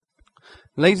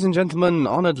Ladies and gentlemen,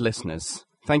 honoured listeners,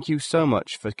 thank you so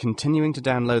much for continuing to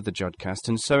download the Jodcast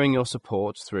and showing your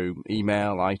support through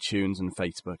email, iTunes and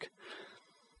Facebook.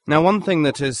 Now, one thing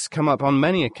that has come up on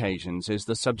many occasions is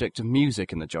the subject of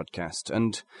music in the Jodcast,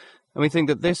 and we think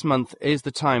that this month is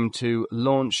the time to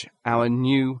launch our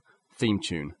new theme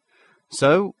tune.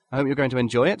 So, I hope you're going to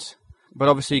enjoy it, but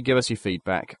obviously give us your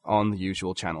feedback on the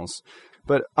usual channels.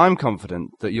 But I'm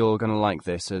confident that you're going to like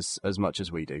this as much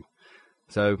as we do.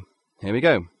 So, here we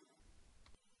go.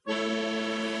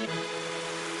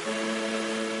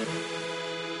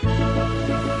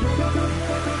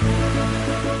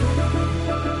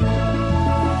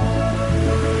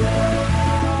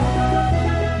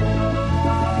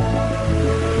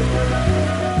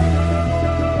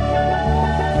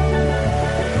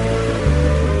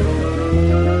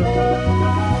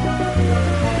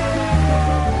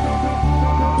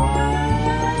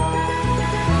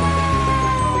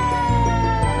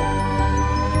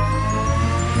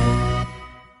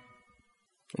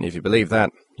 And if you believe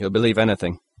that, you'll believe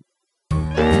anything.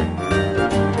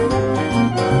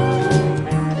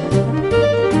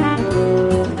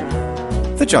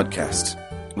 The Jodcast,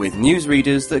 with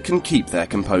newsreaders that can keep their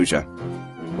composure.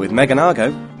 With Megan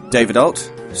Argo, David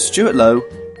Alt, Stuart Lowe,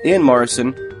 Ian Morrison,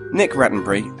 Nick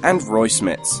Rattenbury and Roy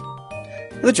Smits.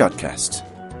 The Jodcast,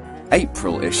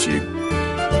 April issue.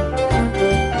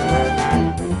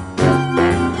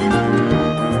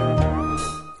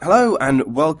 Hello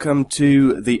and welcome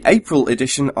to the April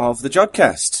edition of the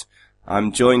Jodcast.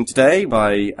 I'm joined today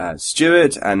by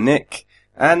Stuart and Nick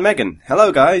and Megan.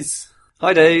 Hello guys.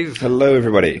 Hi Dave. Hello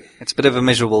everybody. It's a bit of a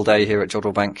miserable day here at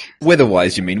Jodrell.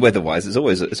 Weather-wise, you mean? Weather-wise, it's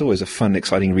always a fun,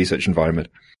 exciting research environment.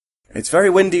 It's very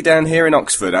windy down here in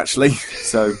Oxford, actually,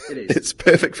 so It's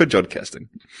perfect for Jodcasting.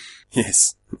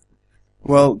 Yes.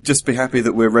 Well, just be happy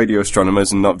that we're radio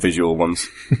astronomers and not visual ones.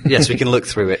 Yes, we can look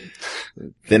through it.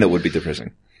 Then it would be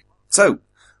depressing. So,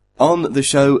 on the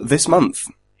show this month,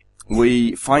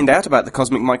 we find out about the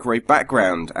cosmic microwave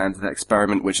background and the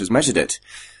experiment which has measured it.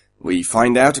 We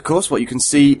find out, of course, what you can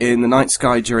see in the night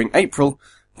sky during April,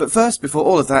 but first, before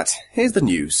all of that, here's the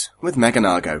news with Megan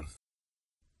Argo.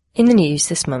 In the news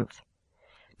this month,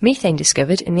 methane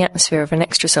discovered in the atmosphere of an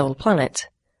extrasolar planet,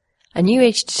 a new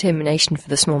age determination for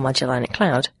the Small Magellanic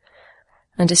Cloud,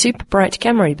 and a super bright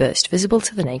gamma ray burst visible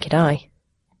to the naked eye.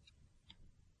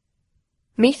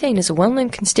 Methane is a well-known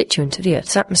constituent of the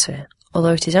Earth's atmosphere,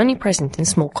 although it is only present in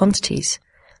small quantities,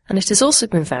 and it has also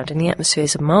been found in the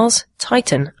atmospheres of Mars,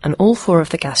 Titan, and all four of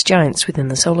the gas giants within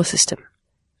the solar system.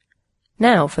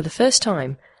 Now, for the first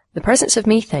time, the presence of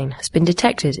methane has been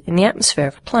detected in the atmosphere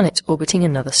of a planet orbiting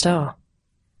another star.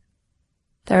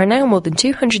 There are now more than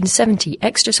 270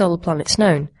 extrasolar planets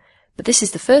known, but this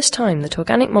is the first time that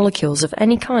organic molecules of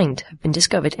any kind have been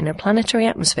discovered in a planetary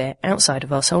atmosphere outside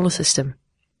of our solar system.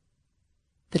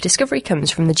 The discovery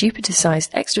comes from the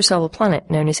Jupiter-sized extrasolar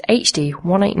planet known as HD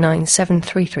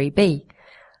 189733b,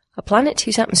 a planet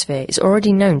whose atmosphere is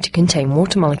already known to contain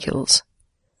water molecules.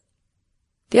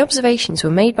 The observations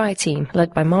were made by a team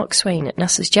led by Mark Swain at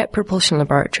NASA's Jet Propulsion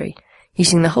Laboratory,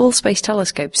 using the Hubble Space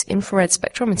Telescope's infrared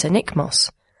spectrometer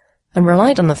NICMOS, and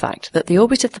relied on the fact that the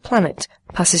orbit of the planet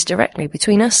passes directly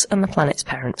between us and the planet's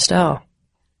parent star.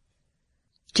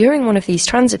 During one of these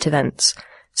transit events,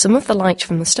 some of the light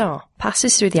from the star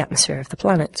passes through the atmosphere of the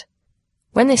planet.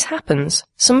 When this happens,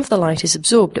 some of the light is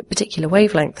absorbed at particular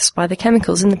wavelengths by the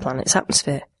chemicals in the planet's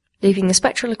atmosphere, leaving the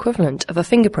spectral equivalent of a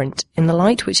fingerprint in the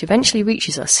light which eventually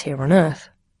reaches us here on Earth.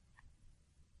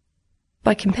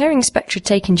 By comparing spectra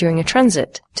taken during a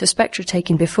transit to spectra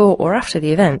taken before or after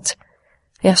the event,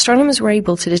 the astronomers were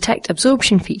able to detect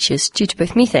absorption features due to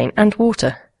both methane and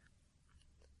water.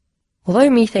 Although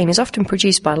methane is often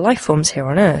produced by life forms here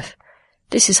on Earth,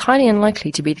 this is highly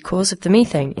unlikely to be the cause of the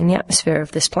methane in the atmosphere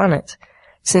of this planet,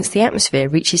 since the atmosphere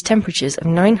reaches temperatures of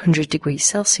 900 degrees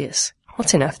Celsius,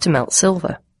 hot enough to melt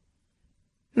silver.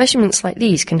 Measurements like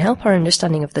these can help our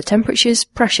understanding of the temperatures,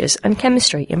 pressures, and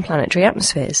chemistry in planetary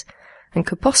atmospheres, and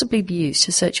could possibly be used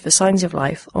to search for signs of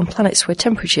life on planets where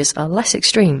temperatures are less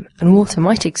extreme and water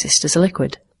might exist as a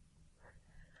liquid.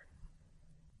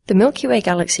 The Milky Way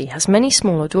galaxy has many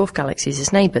smaller dwarf galaxies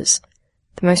as neighbours,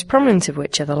 the most prominent of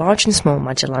which are the Large and Small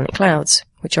Magellanic Clouds,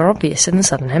 which are obvious in the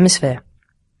southern hemisphere.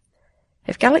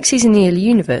 If galaxies in the early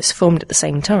universe formed at the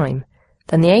same time,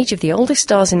 then the age of the oldest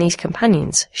stars in these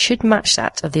companions should match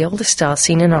that of the oldest stars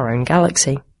seen in our own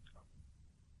galaxy.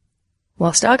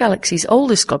 Whilst our galaxy's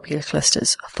oldest globular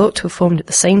clusters are thought to have formed at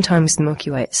the same time as the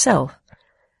Milky Way itself,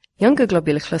 younger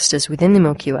globular clusters within the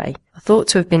Milky Way are thought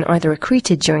to have been either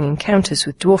accreted during encounters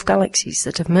with dwarf galaxies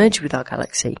that have merged with our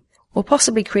galaxy, or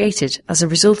possibly created as a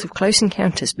result of close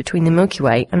encounters between the Milky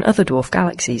Way and other dwarf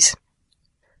galaxies.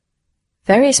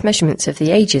 Various measurements of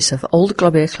the ages of old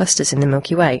globular clusters in the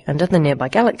Milky Way and other nearby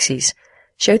galaxies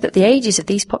show that the ages of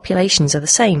these populations are the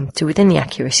same to within the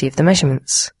accuracy of the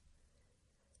measurements.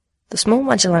 The Small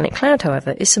Magellanic Cloud,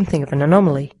 however, is something of an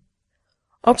anomaly.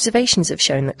 Observations have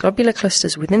shown that globular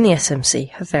clusters within the SMC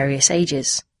have various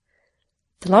ages.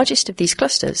 The largest of these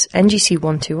clusters, NGC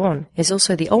 121, is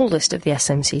also the oldest of the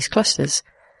SMC's clusters,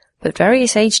 but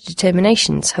various age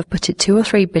determinations have put it 2 or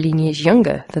 3 billion years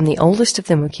younger than the oldest of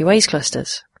the Milky Way's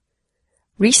clusters.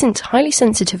 Recent, highly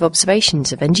sensitive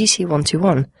observations of NGC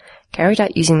 121, carried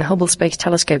out using the Hubble Space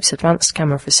Telescope's Advanced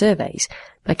Camera for Surveys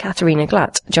by Katharina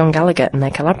Glatt, John Gallagher and their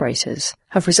collaborators,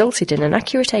 have resulted in an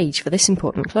accurate age for this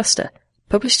important cluster,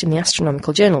 published in the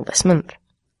Astronomical Journal this month.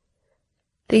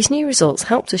 These new results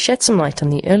help to shed some light on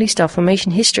the early star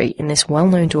formation history in this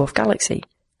well-known dwarf galaxy,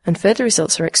 and further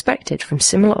results are expected from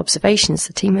similar observations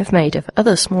the team have made of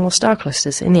other smaller star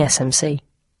clusters in the SMC.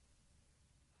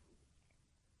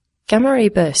 Gamma-ray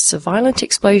bursts are violent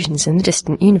explosions in the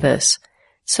distant universe,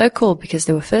 so called because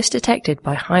they were first detected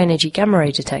by high-energy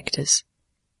gamma-ray detectors.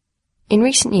 In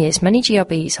recent years, many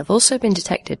GRBs have also been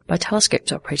detected by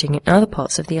telescopes operating in other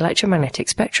parts of the electromagnetic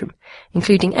spectrum,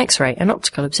 including X-ray and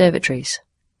optical observatories.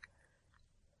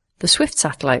 The SWIFT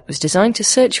satellite was designed to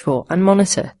search for and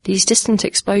monitor these distant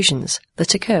explosions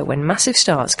that occur when massive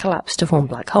stars collapse to form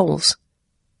black holes.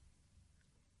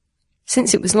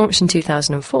 Since it was launched in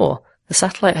 2004, the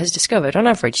satellite has discovered on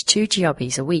average 2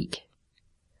 GRBs a week.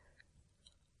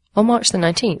 On March the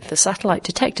 19th, the satellite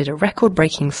detected a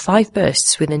record-breaking 5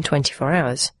 bursts within 24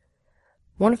 hours.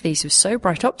 One of these was so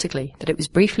bright optically that it was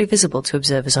briefly visible to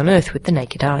observers on Earth with the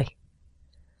naked eye.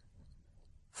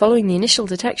 Following the initial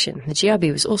detection, the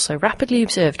GRB was also rapidly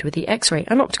observed with the X-ray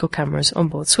and optical cameras on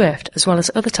board SWIFT, as well as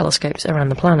other telescopes around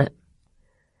the planet.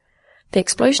 The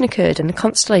explosion occurred in the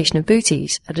constellation of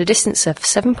Bootes at a distance of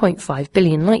 7.5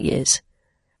 billion light-years.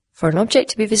 For an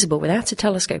object to be visible without a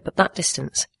telescope at that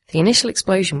distance, the initial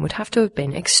explosion would have to have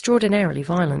been extraordinarily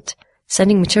violent,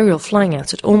 sending material flying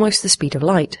out at almost the speed of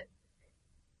light.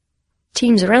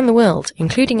 Teams around the world,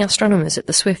 including astronomers at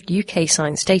the SWIFT UK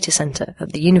Science Data Centre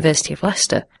at the University of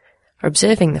Leicester, are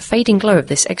observing the fading glow of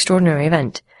this extraordinary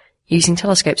event, using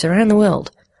telescopes around the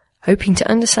world, hoping to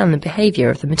understand the behaviour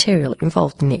of the material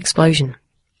involved in the explosion.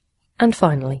 And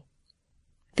finally,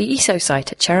 the ESO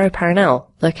site at Cerro Paranal,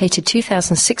 located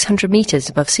 2,600 metres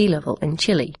above sea level in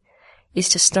Chile, is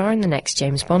to star in the next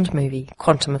James Bond movie,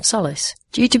 Quantum of Solace,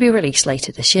 due to be released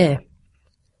later this year.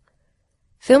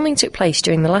 Filming took place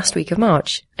during the last week of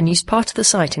March and used part of the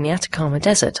site in the Atacama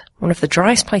Desert, one of the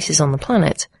driest places on the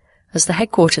planet, as the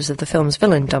headquarters of the film's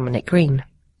villain Dominic Green.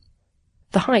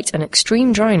 The height and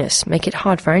extreme dryness make it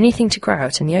hard for anything to grow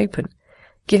out in the open,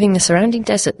 giving the surrounding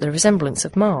desert the resemblance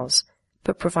of Mars,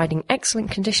 but providing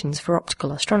excellent conditions for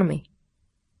optical astronomy.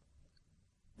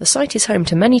 The site is home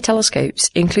to many telescopes,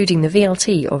 including the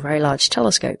VLT or Very Large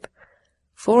Telescope,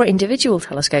 4 individual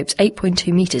telescopes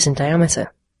 8.2 metres in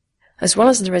diameter, as well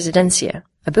as the Residencia,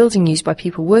 a building used by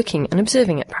people working and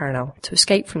observing at Paranal to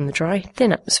escape from the dry,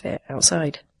 thin atmosphere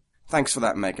outside. Thanks for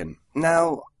that, Megan.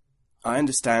 Now, I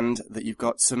understand that you've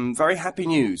got some very happy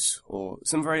news, or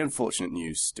some very unfortunate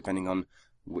news, depending on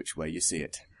which way you see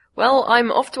it. Well,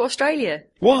 I'm off to Australia.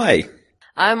 Why?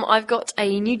 I've got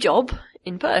a new job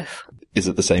in Perth. Is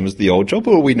it the same as the old job,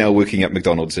 or are we now working at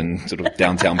McDonald's in sort of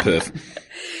downtown Perth?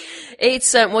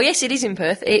 It's, well, yes, it is in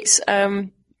Perth. It's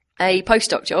a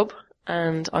postdoc job,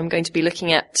 and I'm going to be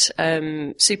looking at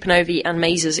supernovae and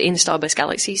masers in starburst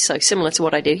galaxies, so similar to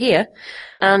what I do here,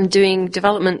 and doing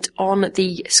development on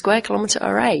the Square Kilometre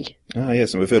Array. Ah,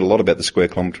 yes, and we've heard a lot about the Square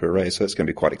Kilometre Array, so it's going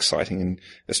to be quite exciting, and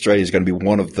Australia is going to be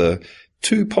one of the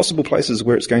 2 possible places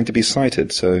where it's going to be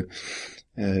sited, so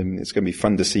it's going to be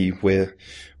fun to see where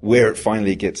it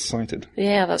finally gets sited.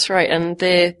 Yeah, that's right. And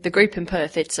the group in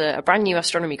Perth, it's a brand new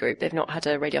astronomy group. They've not had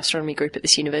a radio astronomy group at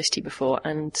this university before,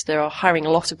 and they are hiring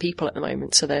a lot of people at the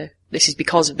moment. So this is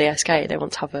because of the SK. They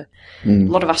want to have a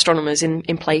lot of astronomers in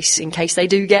place in case they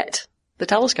do get the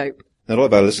telescope. A lot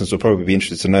of our listeners will probably be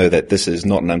interested to know that this is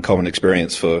not an uncommon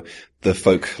experience for the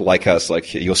folk like us,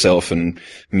 like yourself and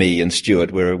me and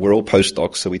Stuart. We're all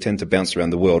postdocs, so we tend to bounce around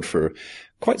the world for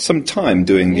quite some time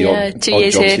doing the odd 2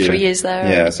 years jobs here, 3 years there.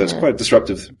 Yeah, so it's quite a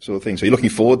disruptive sort of thing. So you're looking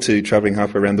forward to travelling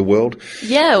halfway around the world?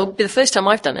 Yeah, it'll be the first time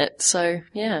I've done it, so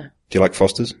yeah. Do you like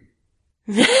Foster's?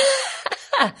 Not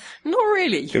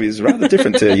really. It's rather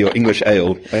different to your English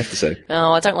ale, I have to say.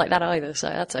 Oh, I don't like that either, so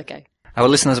that's okay. Our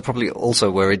listeners are probably also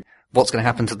worried. What's going to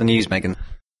happen to the news, Megan?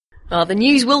 The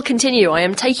news will continue. I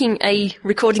am taking a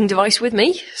recording device with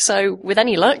me, so with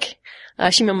any luck,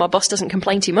 assuming my boss doesn't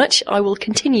complain too much, I will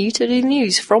continue to do the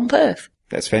news from Perth.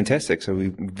 That's fantastic. So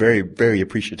we're very, very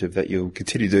appreciative that you'll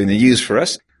continue doing the news for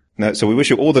us. No, so we wish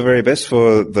you all the very best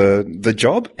for the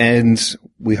job, and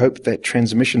we hope that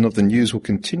transmission of the news will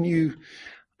continue,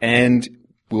 and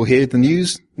we'll hear the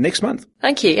news next month.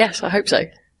 Thank you. Yes, I hope so.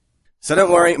 So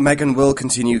don't worry, Megan will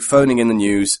continue phoning in the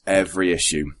news every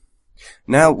issue.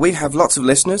 Now, we have lots of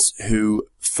listeners who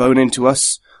phone in to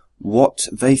us what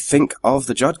they think of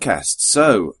the Jodcast.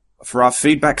 So, for our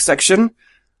feedback section,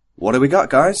 what do we got,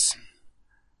 guys?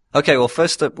 Okay, well,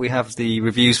 first up we have the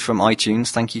reviews from iTunes.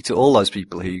 Thank you to all those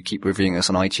people who keep reviewing us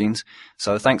on iTunes.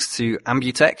 So thanks to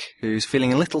Ambutech, who's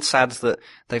feeling a little sad that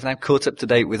they've now caught up to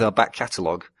date with our back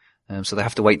catalogue. So they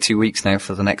have to wait 2 weeks now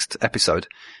for the next episode.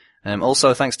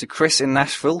 Also thanks to Chris in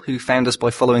Nashville, who found us by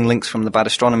following links from the Bad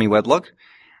Astronomy weblog.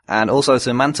 And also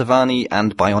to Mantavani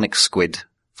and Bionic Squid.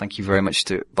 Thank you very much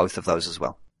to both of those as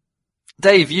well.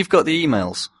 Dave, you've got the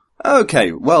emails.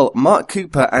 Okay, well, Mark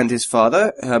Cooper and his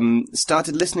father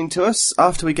started listening to us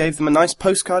after we gave them a nice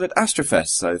postcard at Astrofest,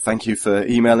 so thank you for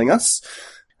emailing us.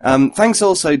 Thanks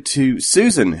also to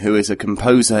Susan, who is a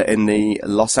composer in the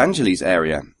Los Angeles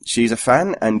area. She's a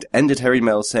fan and ended her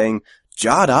email saying,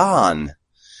 "Jordan."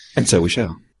 And so we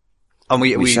shall. And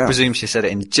we shall. presume she said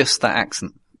it in just that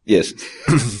accent. Yes.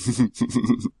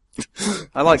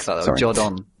 I like that, though. Sorry.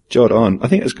 Jordan. Jordan. I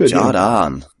think that's good.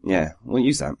 Jordan. Yeah, we'll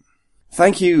use that.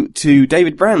 Thank you to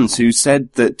David Brands, who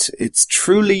said that it's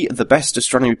truly the best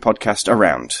astronomy podcast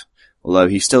around, although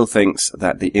he still thinks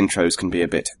that the intros can be a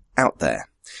bit out there.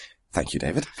 Thank you,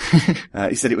 David.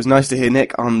 He said it was nice to hear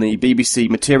Nick on the BBC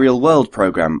Material World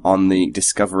programme on the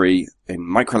discovery in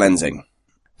microlensing.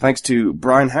 Thanks to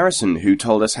Brian Harrison, who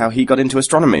told us how he got into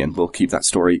astronomy, and we'll keep that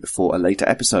story for a later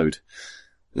episode.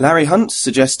 Larry Hunt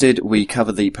suggested we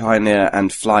cover the Pioneer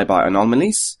and Flyby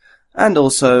anomalies, and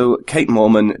also Kate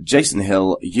Morman, Jason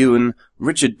Hill, Ewan,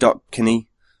 Richard Dotkinney,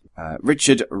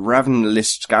 Richard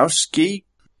Ravenliskowski,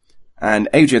 and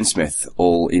Adrian Smith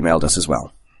all emailed us as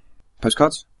well.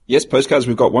 Postcards? Yes, postcards.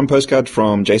 We've got one postcard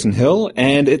from Jason Hill,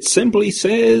 and it simply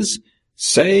says,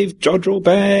 "Save Jodrell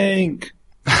Bank."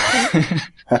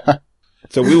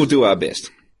 So we will do our best.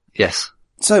 Yes.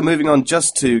 So moving on,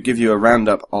 just to give you a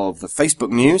roundup of the Facebook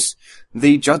news,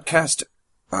 the Jodcast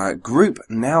group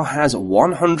now has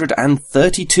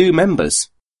 132 members.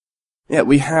 Yeah,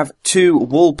 we have 2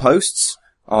 wall posts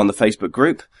on the Facebook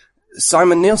group.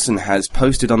 Simon Nielsen has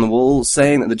posted on the wall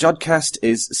saying that the Jodcast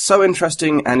is so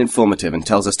interesting and informative and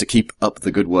tells us to keep up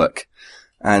the good work.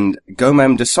 And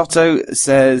Gomem de Soto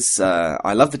says,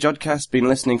 I love the Jodcast, been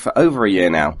listening for over a year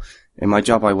now. In my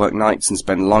job I work nights and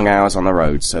spend long hours on the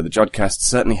road, so the Jodcast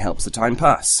certainly helps the time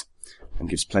pass and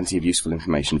gives plenty of useful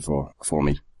information for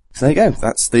me. So there you go,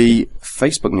 that's the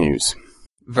Facebook news.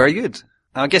 Very good.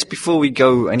 I guess before we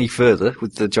go any further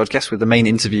with the Jodcast, with the main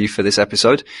interview for this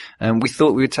episode, we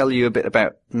thought we would tell you a bit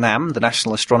about NAM, the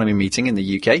National Astronomy Meeting in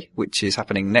the UK, which is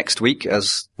happening next week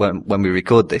when we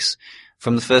record this,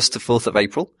 from the 1st to 4th of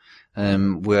April.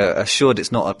 We're assured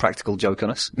it's not a practical joke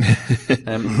on us.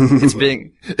 It's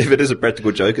being... If it is a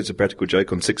practical joke, it's a practical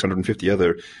joke on 650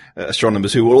 other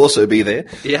astronomers who will also be there.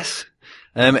 Yes.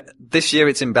 This year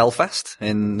it's in Belfast,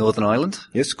 in Northern Ireland.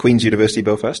 Yes, Queen's University,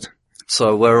 Belfast.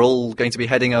 So we're all going to be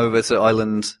heading over to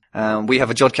Ireland. We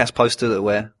have a Jodcast poster that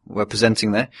we're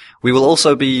presenting there. We will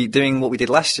also be doing what we did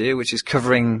last year, which is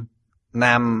covering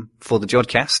NAM for the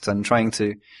Jodcast and trying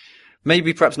to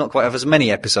maybe perhaps not quite have as many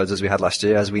episodes as we had last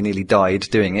year, as we nearly died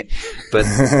doing it. But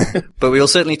we'll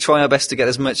certainly try our best to get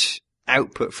as much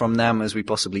output from NAM as we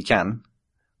possibly can.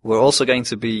 We're also going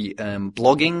to be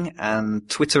blogging and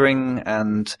twittering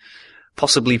and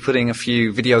possibly putting a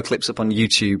few video clips up on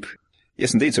YouTube.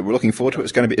 Yes, indeed. So we're looking forward to it.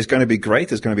 It's going to be great.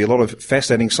 There's going to be a lot of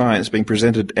fascinating science being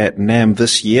presented at NAM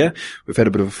this year. We've had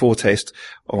a bit of a foretaste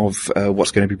of what's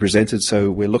going to be presented.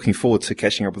 So we're looking forward to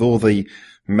catching up with all the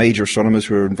major astronomers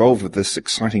who are involved with this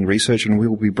exciting research, and we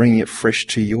will be bringing it fresh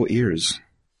to your ears.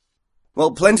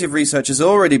 Well, plenty of research has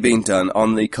already been done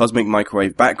on the cosmic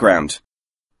microwave background.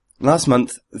 Last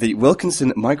month, the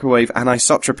Wilkinson Microwave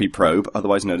Anisotropy Probe,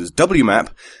 otherwise known as WMAP,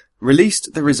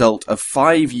 released the result of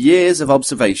 5 years of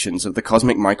observations of the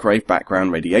cosmic microwave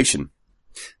background radiation.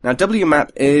 Now,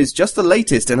 WMAP is just the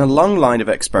latest in a long line of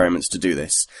experiments to do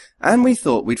this, and we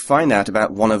thought we'd find out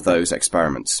about one of those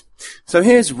experiments. So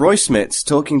here's Roy Smits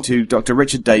talking to Dr.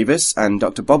 Richard Davis and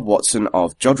Dr. Bob Watson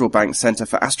of Jodrell Bank Centre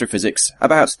for Astrophysics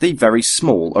about the Very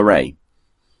Small Array.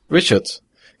 Richard,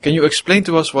 can you explain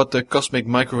to us what the cosmic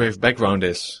microwave background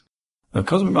is? The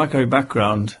cosmic microwave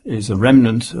background is a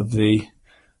remnant of the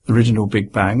original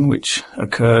Big Bang, which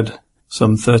occurred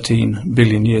some 13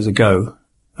 billion years ago.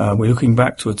 We're looking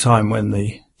back to a time when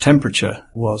the temperature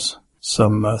was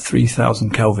some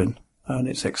 3,000 Kelvin, and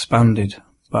it's expanded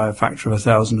by a factor of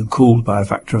 1,000 and cooled by a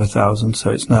factor of 1,000.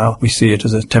 So it's now, we see it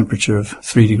as a temperature of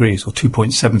 3 degrees or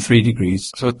 2.73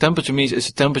 degrees. So temperature means it's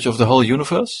the temperature of the whole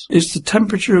universe? It's the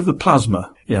temperature of the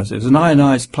plasma. Yes, it was an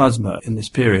ionized plasma in this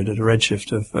period at a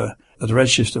redshift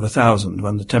of 1,000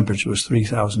 when the temperature was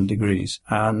 3,000 degrees.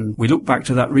 And we look back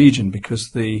to that region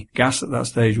because the gas at that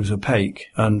stage was opaque.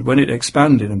 And when it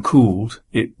expanded and cooled,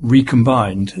 it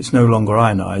recombined. It's no longer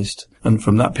ionized. And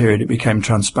from that period, it became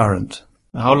transparent.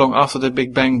 How long after the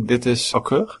Big Bang did this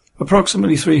occur?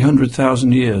 Approximately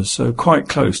 300,000 years, so quite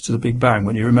close to the Big Bang,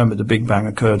 when you remember the Big Bang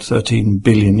occurred 13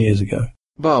 billion years ago.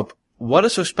 Bob, what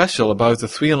is so special about the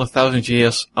 300,000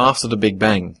 years after the Big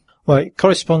Bang? Well, it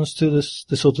corresponds to the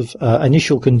sort of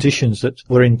initial conditions that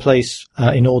were in place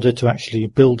in order to actually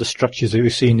build the structures that we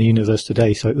see in the universe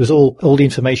today. So it was all the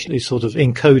information is sort of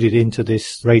encoded into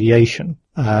this radiation.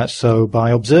 So by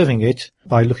observing it,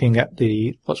 by looking at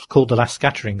what's called the last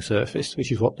scattering surface,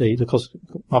 which is what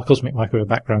our cosmic microwave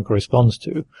background corresponds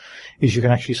to, is you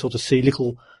can actually sort of see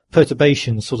little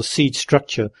perturbations, sort of seed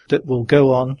structure that will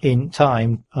go on in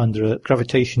time under a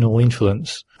gravitational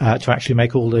influence to actually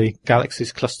make all the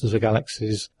galaxies, clusters of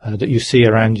galaxies that you see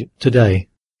around today.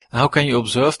 How can you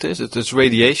observe this? It's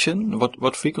radiation.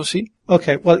 What frequency?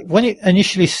 Okay, well, when it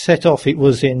initially set off, it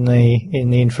was in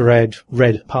the infrared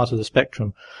red part of the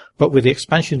spectrum. But with the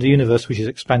expansion of the universe, which is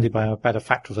expanded by about a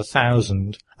factor of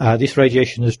 1,000, this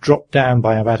radiation has dropped down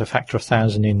by about a factor of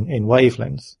 1,000 in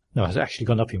wavelength. No, it's actually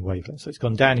gone up in wavelength, so it's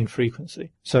gone down in frequency.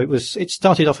 So it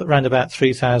started off at around about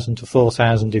 3,000 to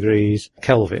 4,000 degrees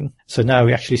Kelvin. So now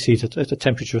we actually see it at a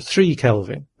temperature of 3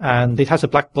 Kelvin. And it has a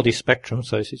black body spectrum,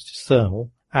 so it's just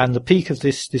thermal. And the peak of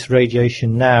this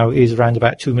radiation now is around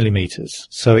about 2 millimeters.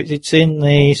 So it's in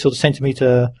the sort of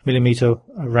centimeter, millimeter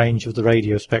range of the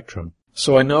radio spectrum.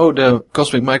 So I know the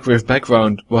cosmic microwave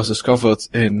background was discovered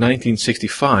in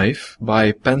 1965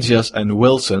 by Penzias and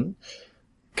Wilson.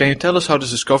 Can you tell us how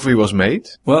this discovery was made?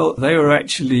 Well, they were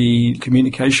actually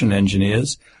communication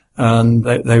engineers, and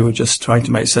they were just trying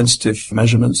to make sensitive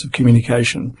measurements of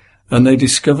communication. And they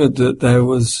discovered that there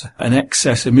was an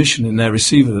excess emission in their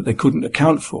receiver that they couldn't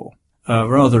account for.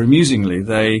 Rather amusingly,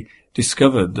 they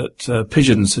discovered that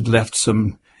pigeons had left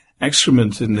some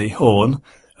excrement in the horn,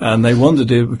 and they wondered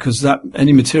because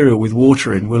any material with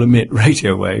water in will emit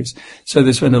radio waves. So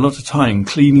they spent a lot of time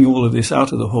cleaning all of this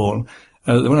out of the horn.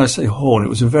 When I say horn, it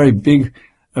was a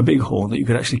big horn that you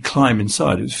could actually climb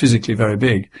inside. It was physically very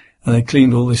big. And they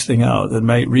cleaned all this thing out and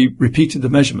repeated the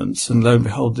measurements, and lo and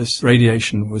behold, this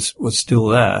radiation was still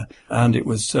there. And it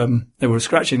was, they were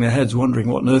scratching their heads wondering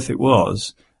what on earth it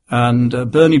was. And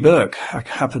Bernie Burke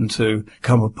happened to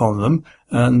come upon them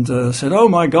and said, "Oh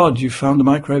my God, you found a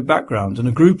microwave background." And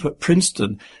a group at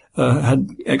Princeton had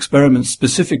experiments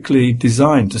specifically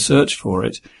designed to search for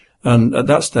it. And at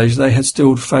that stage, they had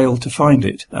still failed to find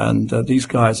it. And these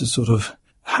guys had sort of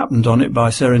happened on it by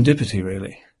serendipity,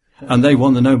 really. And they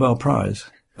won the Nobel Prize.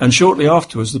 And shortly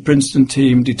afterwards, the Princeton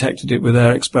team detected it with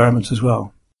their experiment as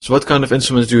well. So what kind of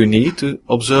instruments do you need to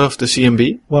observe the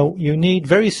CMB? Well, you need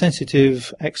very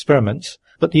sensitive experiments.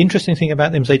 But the interesting thing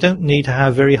about them is they don't need to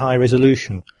have very high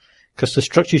resolution, because the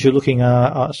structures you're looking at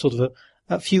are sort of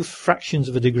a few fractions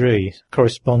of a degree,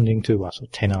 corresponding to sort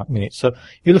of 10 arc minutes. So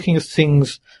you're looking at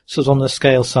things sort of on the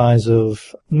scale size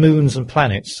of moons and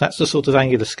planets. That's the sort of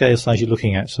angular scale size you're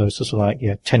looking at. So it's sort of like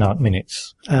 10 arc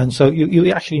minutes. And so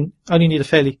you actually only need a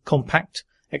fairly compact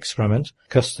experiment,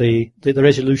 because the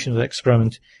resolution of the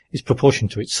experiment is proportional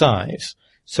to its size.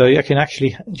 So you can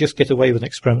actually just get away with an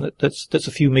experiment that's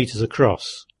a few meters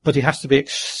across. But it has to be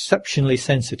exceptionally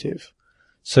sensitive.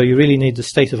 So you really need the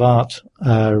state-of-art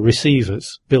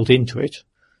receivers built into it.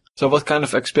 So what kind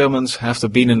of experiments have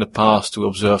there been in the past to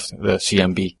observe the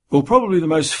CMB? Well, probably the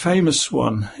most famous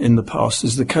one in the past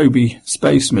is the Kobe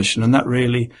space mission, and that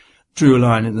really drew a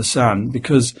line in the sand,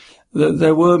 because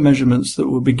there were measurements that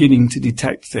were beginning to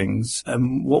detect things.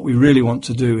 And what we really want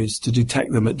to do is to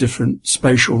detect them at different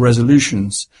spatial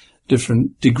resolutions,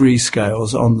 different degree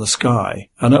scales on the sky.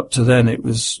 And up to then, it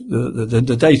was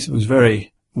the data was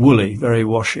very woolly, very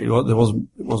washy. It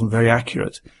wasn't very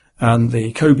accurate. And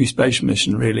the Kobe space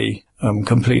mission really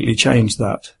completely changed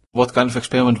that. What kind of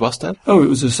experiment was that? Oh, it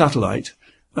was a satellite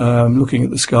looking at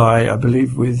the sky, I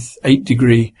believe, with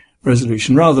 8-degree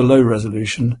resolution, rather low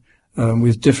resolution,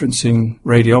 with differencing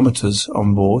radiometers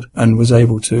on board, and was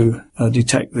able to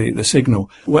detect the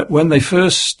signal. When they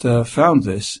first found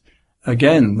this,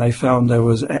 again, they found there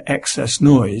was excess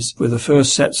noise. With the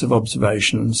first sets of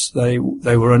observations, they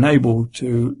were unable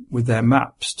to, with their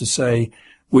maps, to say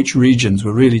which regions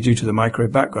were really due to the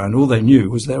microwave background. All they knew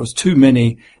was there was too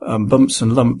many bumps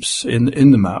and lumps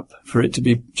in the map for it to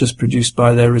be just produced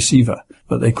by their receiver.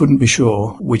 But they couldn't be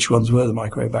sure which ones were the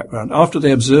microwave background. After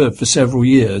they observed for several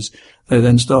years, they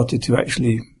then started to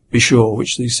actually be sure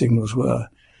which these signals were.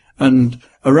 And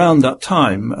around that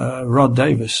time, Rod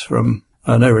Davis from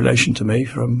no relation to me,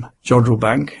 from Jodrell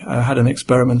Bank, had an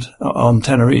experiment on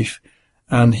Tenerife,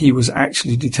 and he was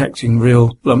actually detecting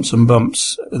real lumps and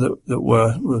bumps that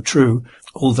were true.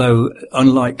 Although,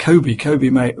 unlike Kobe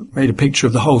made a picture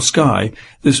of the whole sky,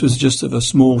 this was just of a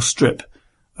small strip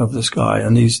of the sky,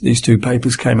 and these two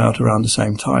papers came out around the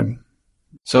same time.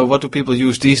 So what do people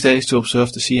use these days to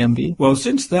observe the CMB? Well,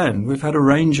 since then, we've had a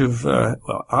range of,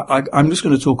 I'm just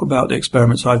going to talk about the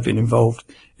experiments I've been involved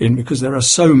in, because there are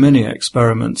so many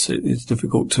experiments, it's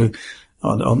difficult to,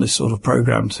 on this sort of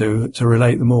program, to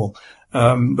relate them all.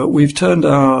 But we've turned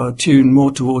our tune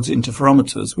more towards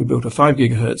interferometers. We built a 5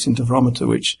 gigahertz interferometer,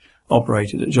 which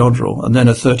operated at Jodrell, and then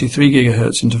a 33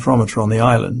 gigahertz interferometer on the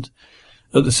island.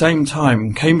 At the same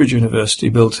time, Cambridge University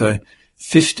built a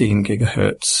 15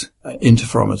 gigahertz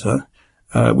interferometer,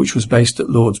 which was based at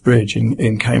Lord's Bridge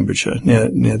in Cambridgeshire,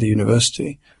 near the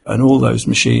university. And all those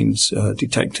machines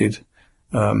detected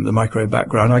the microwave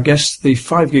background. I guess the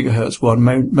 5 gigahertz one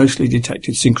mostly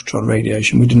detected synchrotron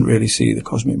radiation. We didn't really see the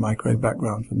cosmic microwave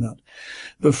background from that.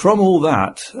 But from all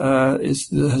that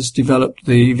has developed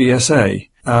the VSA,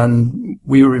 and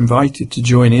we were invited to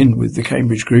join in with the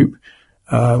Cambridge group.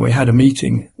 We had a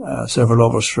meeting. Several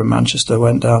of us from Manchester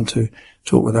went down to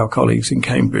talk with our colleagues in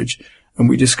Cambridge, and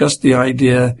we discussed the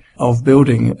idea of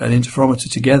building an interferometer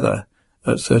together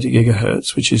at 30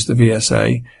 gigahertz, which is the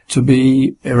VSA, to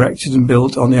be erected and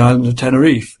built on the island of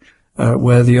Tenerife,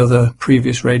 where the other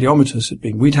previous radiometers had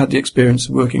been. We'd had the experience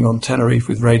of working on Tenerife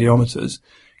with radiometers.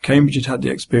 Cambridge had had the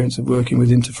experience of working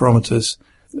with interferometers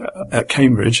at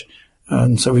Cambridge,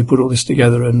 and so we put all this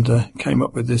together and came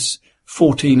up with this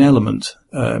 14-element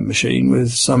machine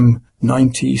with some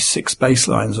 96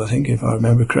 baselines, I think, if I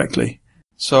remember correctly.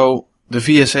 So the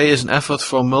VSA is an effort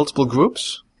from multiple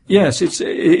groups? Yes,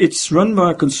 it's run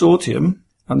by a consortium,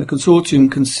 and the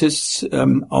consortium consists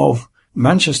of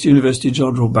Manchester University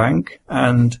Jodrell Bank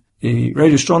and the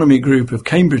Radio Astronomy Group of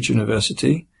Cambridge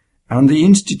University and the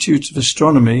Institute of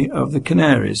Astronomy of the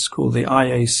Canaries, called the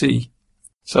IAC.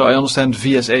 So I understand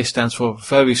VSA stands for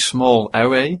Very Small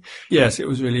Array. Yes, it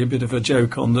was really a bit of a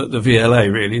joke on the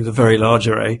VLA, really, the Very Large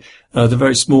Array. The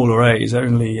Very Small Array is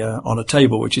only on a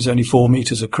table which is only 4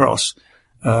 meters across.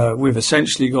 We've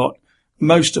essentially got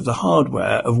most of the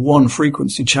hardware of one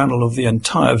frequency channel of the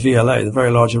entire VLA, the Very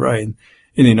Large Array in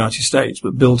the United States,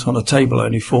 but built on a table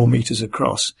only 4 meters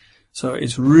across. So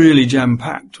it's really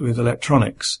jam-packed with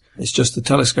electronics. It's just the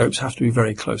telescopes have to be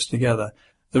very close together.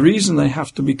 The reason they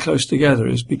have to be close together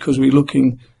is because we're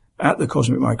looking at the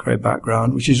cosmic microwave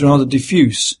background, which is rather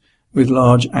diffuse with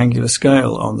large angular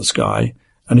scale on the sky.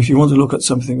 And if you want to look at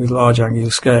something with large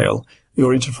angular scale,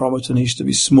 your interferometer needs to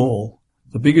be small.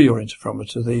 The bigger your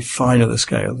interferometer, the finer the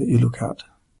scale that you look at.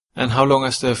 And how long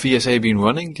has the VSA been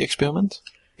running, the experiment?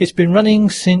 It's been running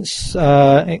since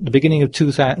the beginning of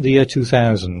the year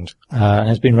 2000, and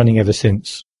has been running ever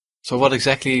since. So what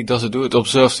exactly does it do? It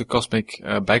observes the cosmic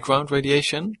background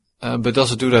radiation, but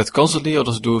does it do that constantly, or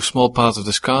does it do a small part of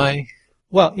the sky?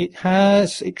 Well, it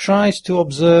tries to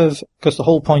observe, because the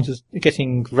whole point of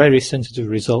getting very sensitive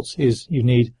results is you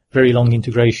need very long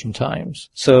integration times.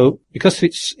 So because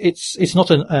it's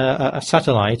not a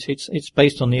satellite, it's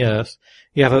based on the Earth,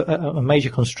 you have a major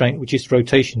constraint, which is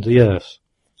rotation to the Earth.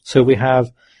 So we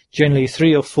have generally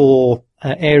 3 or 4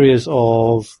 areas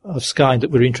of sky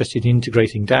that we're interested in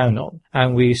integrating down on,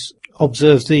 and we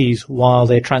observe these while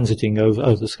they're transiting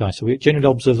over the sky. So we generally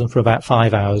observe them for about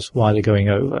 5 hours while they're going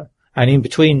over. And in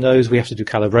between those, we have to do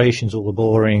calibrations, all the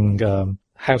boring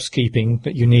housekeeping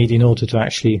that you need in order to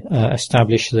actually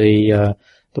establish the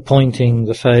pointing,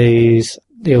 the phase,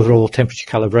 the overall temperature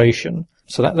calibration.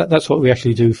 So that's what we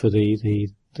actually do for the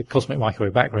cosmic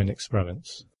microwave background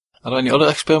experiments. Are there any other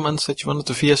experiments that you wanted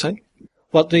to VSA?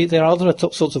 Well, there are other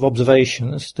sorts of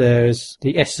observations. There's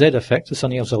the SZ effect, the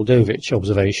Sunyaev-Zeldovich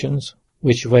observations,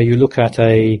 where you look at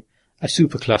a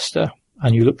supercluster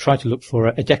and you try to look for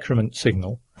a decrement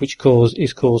signal, which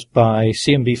is caused by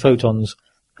CMB photons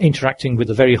interacting with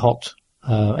the very hot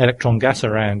electron gas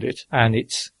around it, and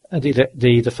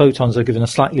the photons are given a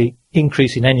slightly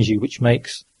increase in energy, which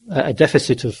makes a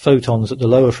deficit of photons at the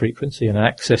lower frequency and an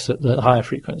excess at the higher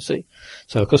frequency.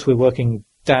 So, of course, we're working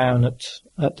down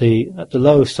at the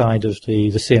lower side of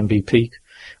the CMB peak.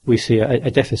 we see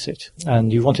a deficit.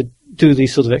 And you want to do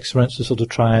these sort of experiments to sort of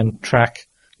try and track,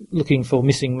 looking for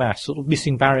missing mass, sort of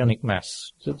missing baryonic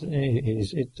mass,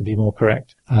 to be more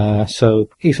correct. So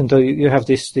even though you have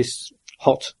this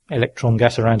hot electron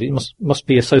gas around it, it must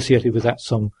be associated with that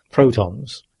some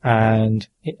protons. And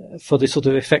for this sort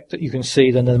of effect that you can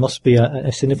see, then there must be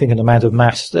a significant amount of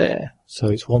mass there. So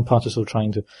it's one part of sort of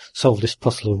trying to solve this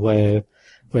puzzle of where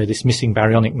this missing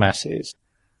baryonic mass is.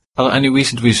 Are there any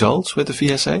recent results with the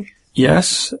VSA?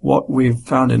 Yes. What we've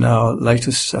found in our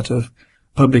latest set of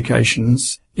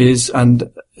publications is,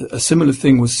 and a similar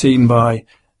thing was seen by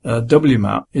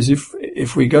WMAP, is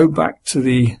if we go back to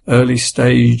the early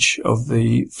stage of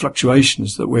the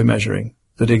fluctuations that we're measuring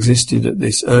that existed at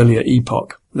this earlier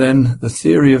epoch, then the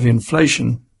theory of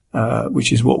inflation,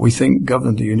 which is what we think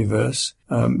governed the universe,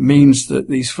 means that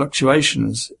these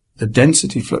fluctuations, the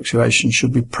density fluctuations,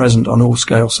 should be present on all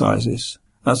scale sizes.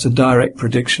 That's a direct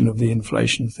prediction of the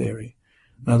inflation theory.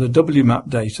 Now, the WMAP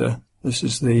data, this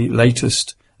is the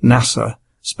latest NASA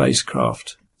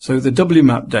spacecraft. So the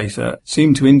WMAP data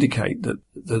seem to indicate that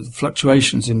the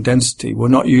fluctuations in density were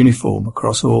not uniform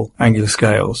across all angular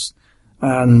scales.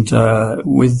 And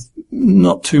with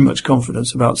not too much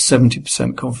confidence, about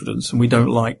 70% confidence,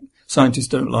 and scientists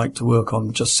don't like to work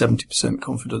on just 70%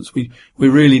 confidence. We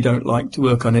really don't like to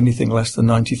work on anything less than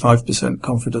 95%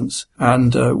 confidence.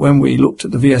 And when we looked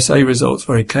at the VSA results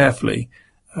very carefully,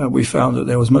 we found that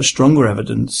there was much stronger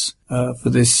evidence for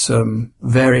this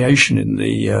variation in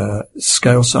the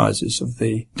scale sizes of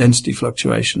the density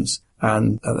fluctuations.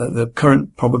 And the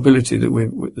current probability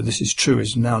that this is true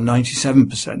is now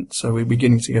 97%. So we're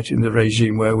beginning to get in the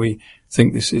regime where we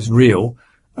think this is real.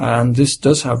 And this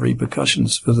does have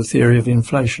repercussions for the theory of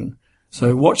inflation.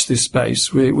 So watch this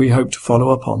space. We hope to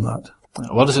follow up on that.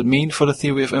 What does it mean for the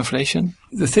theory of inflation?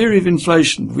 The theory of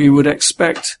inflation, we would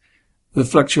expect the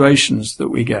fluctuations that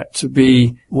we get to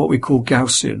be what we call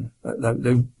Gaussian.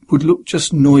 They would look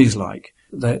just noise-like.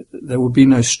 There would be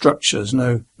no structures,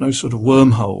 no sort of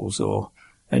wormholes or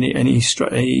any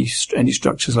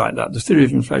structures like that. The theory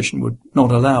of inflation would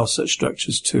not allow such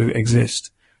structures to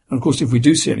exist. And of course, if we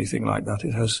do see anything like that,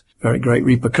 it has very great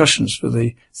repercussions for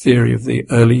the theory of the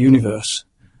early universe.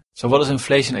 So what does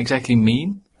inflation exactly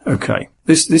mean? Okay.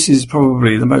 This is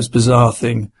probably the most bizarre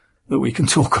thing that we can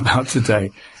talk about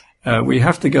today. We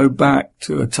have to go back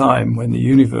to a time when the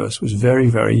universe was very,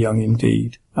 very young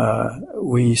indeed.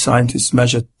 We scientists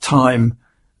measure time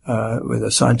with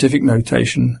a scientific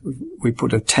notation. We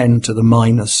put a 10 to the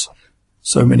minus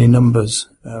so many numbers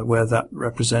where that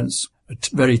represents a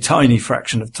very tiny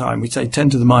fraction of time. We say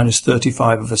 10 to the minus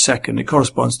 35 of a second. It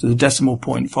corresponds to the decimal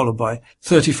point followed by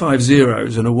 35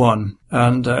 zeros and a 1.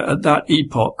 And at that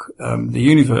epoch,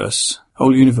 the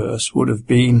whole universe would have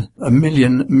been a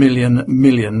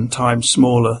million times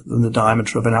smaller than the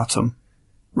diameter of an atom,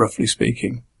 roughly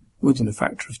speaking, within a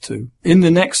factor of 2. In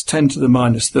the next 10 to the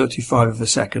minus 35 of a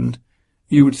second,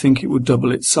 you would think it would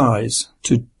double its size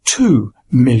to 2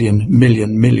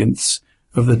 millionths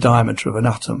of the diameter of an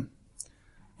atom.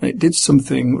 It did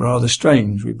something rather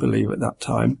strange, we believe, at that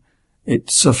time. It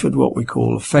suffered what we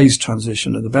call a phase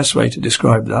transition, and the best way to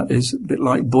describe that is a bit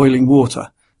like boiling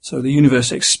water. So the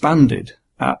universe expanded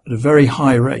at a very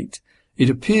high rate.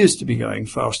 It appears to be going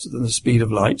faster than the speed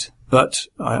of light, but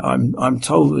I'm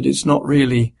told that it's not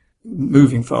really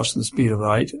moving faster than the speed of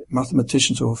light.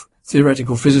 Mathematicians or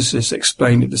theoretical physicists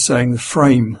explain it as saying the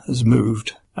frame has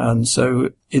moved. And so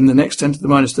in the next 10 to the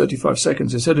minus 35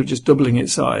 seconds, instead of just doubling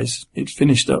its size, it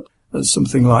finished up as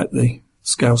something like the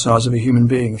scale size of a human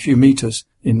being, a few meters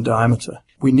in diameter.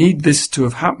 We need this to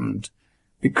have happened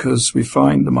because we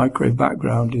find the microwave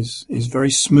background is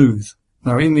very smooth.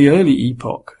 Now, in the early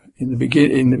epoch, in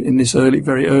this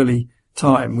very early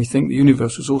time, we think the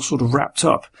universe was all sort of wrapped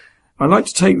up. I like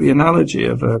to take the analogy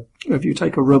of if you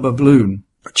take a rubber balloon,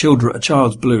 a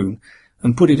child's balloon,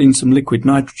 and put it in some liquid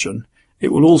nitrogen,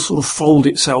 it will all sort of fold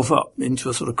itself up into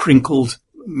a sort of crinkled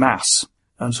mass.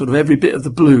 And sort of every bit of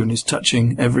the balloon is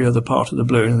touching every other part of the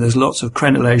balloon, and there's lots of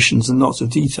crenellations and lots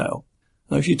of detail.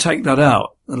 Now, if you take that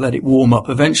out and let it warm up,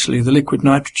 eventually the liquid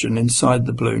nitrogen inside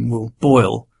the balloon will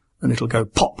boil, and it'll go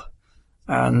pop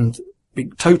and be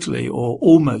totally or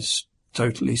almost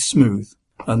totally smooth.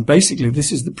 And basically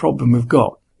this is the problem we've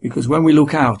got, because when we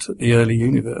look out at the early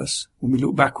universe, when we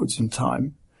look backwards in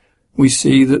time, we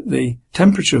see that the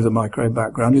temperature of the microwave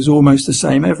background is almost the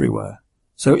same everywhere.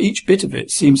 So each bit of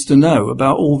it seems to know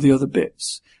about all the other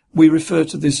bits. We refer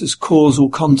to this as causal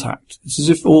contact. It's as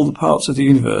if all the parts of the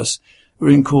universe are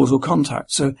in causal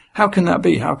contact. So how can that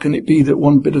be? How can it be that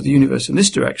one bit of the universe in this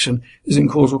direction is in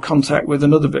causal contact with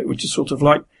another bit, which is sort of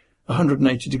like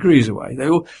 180 degrees away? They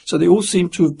all seem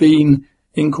to have been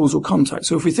in causal contact.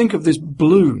 So if we think of this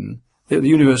balloon, the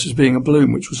universe as being a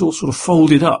balloon, which was all sort of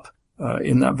folded up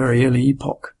in that very early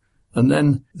epoch, and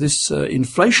then this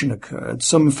inflation occurred,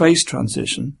 some phase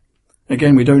transition.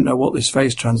 Again, we don't know what this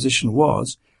phase transition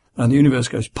was, and the universe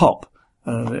goes pop,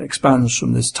 and it expands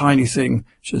from this tiny thing,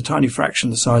 which is a tiny fraction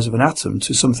the size of an atom,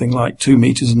 to something like 2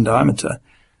 meters in diameter.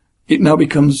 It now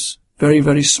becomes very,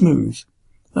 very smooth.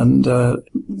 And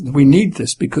we need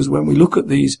this because when we look at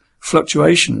these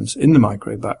fluctuations in the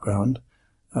microwave background,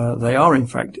 they are in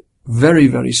fact very,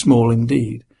 very small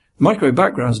indeed. Microwave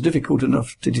background is difficult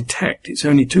enough to detect. It's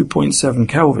only 2.7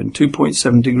 Kelvin,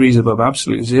 2.7 degrees above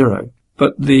absolute zero.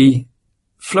 But the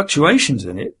fluctuations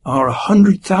in it are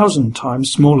 100,000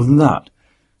 times smaller than that.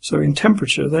 So in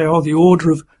temperature, they are the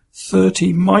order of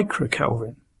 30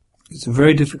 microkelvin. It's a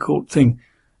very difficult thing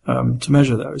to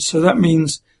measure those. So that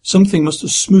means something must have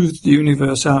smoothed the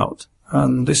universe out.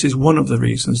 And this is one of the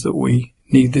reasons that we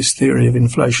need this theory of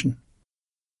inflation.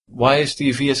 Why is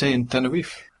the VSA in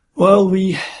Tenerife? Well,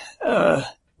 we're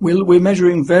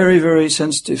measuring very, very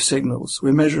sensitive signals.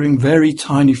 We're measuring very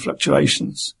tiny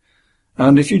fluctuations.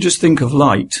 And if you just think of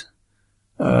light,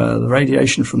 the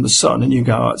radiation from the sun, and you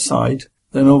go outside,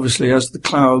 then obviously as the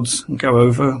clouds go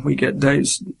over, we get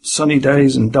days, sunny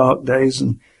days and dark days,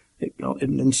 and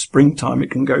in springtime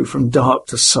it can go from dark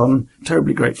to sun,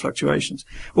 terribly great fluctuations.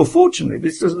 Well, fortunately,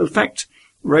 this doesn't affect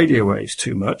radio waves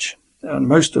too much,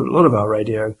 and a lot of our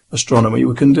radio astronomy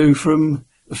we can do from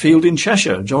a field in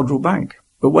Cheshire, Jodrell Bank.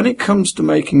 But when it comes to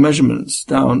making measurements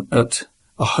down at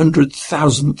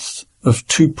 100,000th of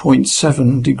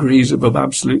 2.7 degrees above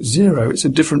absolute zero, it's a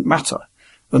different matter.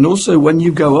 And also when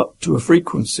you go up to a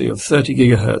frequency of 30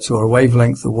 gigahertz or a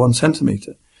wavelength of 1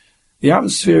 centimeter, the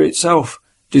atmosphere itself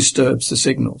disturbs the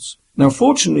signals. Now,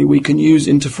 fortunately, we can use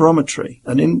interferometry,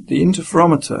 and the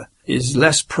interferometer is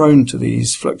less prone to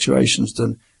these fluctuations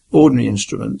than ordinary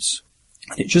instruments.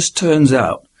 It just turns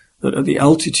out that at the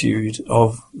altitude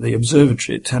of the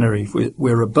observatory at Tenerife,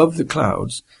 we're above the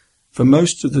clouds for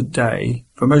most of the day,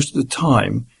 for most of the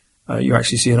time. You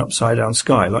actually see an upside-down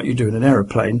sky, like you do in an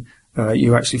aeroplane.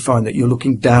 You actually find that you're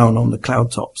looking down on the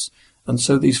cloud tops. And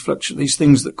so these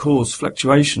things that cause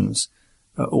fluctuations,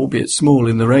 albeit small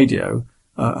in the radio,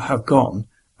 have gone.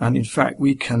 And in fact,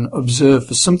 we can observe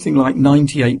for something like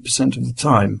 98% of the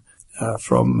time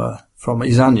from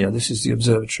Isania. This is the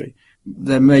observatory.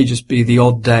 There may just be the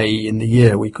odd day in the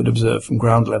year we could observe from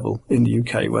ground level in the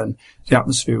UK when the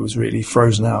atmosphere was really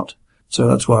frozen out. So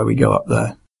that's why we go up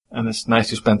there. And it's nice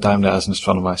to spend time there as an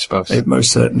astronomer, I suppose. It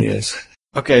most certainly is.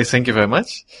 Okay, thank you very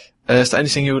much. Is there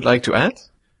anything you would like to add?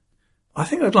 I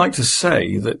think I'd like to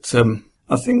say that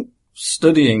I think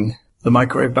studying the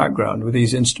microwave background with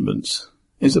these instruments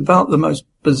is about the most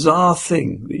bizarre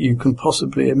thing that you can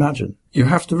possibly imagine. You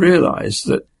have to realize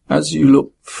that as you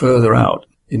look further out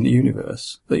in the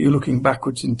universe, that you're looking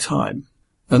backwards in time,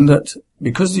 and that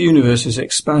because the universe is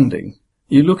expanding,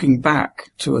 you're looking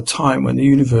back to a time when the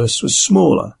universe was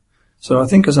smaller. So I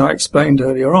think, as I explained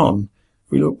earlier on,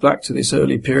 we look back to this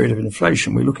early period of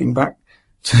inflation. We're looking back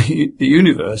to the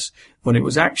universe when it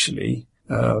was actually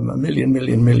a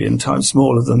million times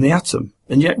smaller than the atom.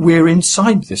 And yet we're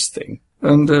inside this thing.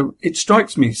 And it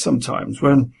strikes me sometimes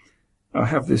when I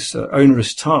have this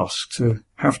onerous task to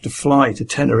have to fly to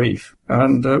Tenerife.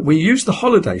 And we use the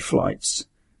holiday flights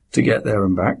to get there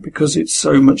and back because it's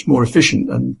so much more efficient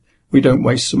and we don't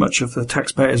waste so much of the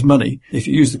taxpayers' money. If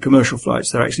you use the commercial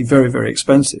flights, they're actually very, very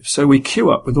expensive. So we queue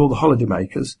up with all the holiday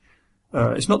makers.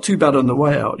 It's not too bad on the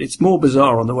way out. It's more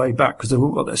bizarre on the way back because they've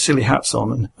all got their silly hats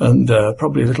on and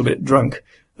probably a little bit drunk,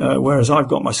 whereas I've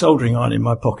got my soldering iron in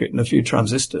my pocket and a few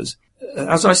transistors.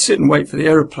 As I sit and wait for the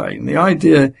aeroplane, the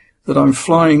idea that I'm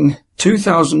flying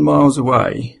 2,000 miles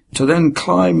away to then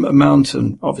climb a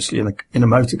mountain, obviously in a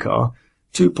motor car,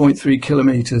 2.3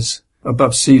 kilometers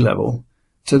above sea level,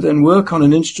 to then work on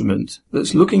an instrument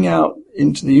that's looking out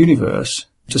into the universe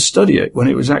to study it when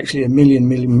it was actually a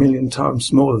million times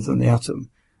smaller than the atom.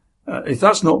 If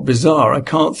that's not bizarre, I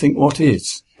can't think what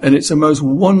is. And it's a most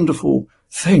wonderful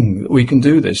thing that we can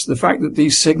do this. The fact that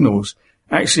these signals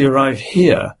actually arrive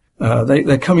here,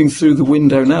 they're coming through the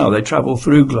window now, they travel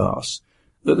through glass,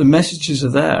 that the messages are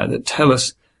there that tell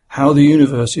us how the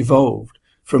universe evolved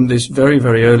from this very,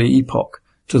 very early epoch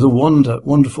to the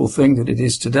wonderful thing that it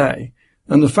is today.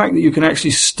 And the fact that you can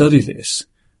actually study this,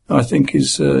 I think,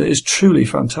 is truly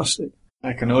fantastic.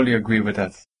 I can only agree with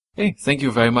that. Hey, thank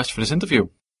you very much for this interview.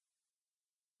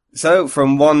 So,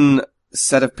 from one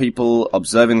set of people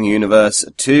observing the universe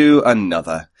to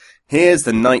another, here's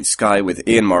the night sky with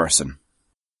Ian Morrison.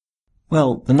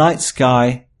 Well, the night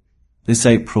sky this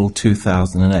April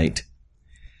 2008.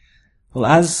 Well,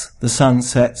 as the sun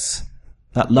sets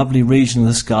that lovely region of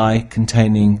the sky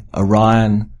containing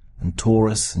Orion and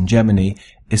Taurus and Gemini,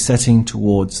 is setting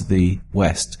towards the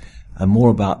west, and more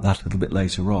about that a little bit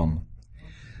later on.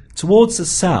 Towards the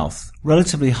south,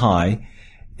 relatively high,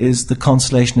 is the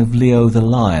constellation of Leo the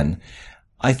Lion.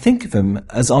 I think of him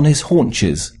as on his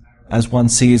haunches, as one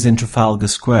sees in Trafalgar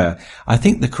Square. I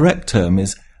think the correct term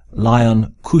is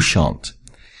Lion couchant.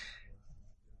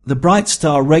 The bright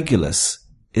star Regulus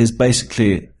is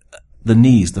basically the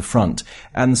knees, the front,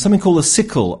 and something called a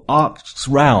sickle arcs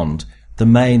round the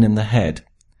mane and the head.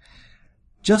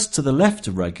 Just to the left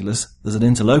of Regulus, there's an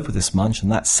interloper this month,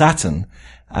 and that's Saturn,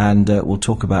 and we'll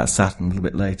talk about Saturn a little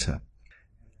bit later.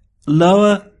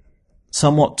 Lower,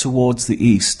 somewhat towards the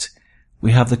east,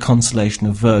 we have the constellation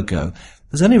of Virgo.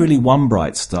 There's only really one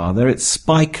bright star there. It's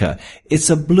Spica. It's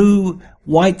a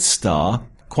blue-white star,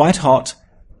 quite hot,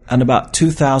 and about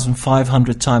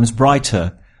 2,500 times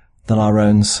brighter than our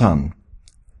own sun.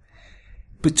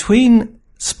 Between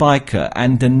Spica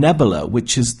and the Nebula,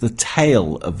 which is the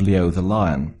tail of Leo the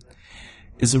Lion,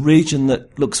 is a region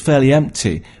that looks fairly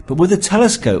empty, but with a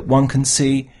telescope one can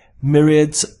see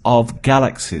myriads of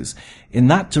galaxies. In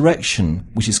that direction,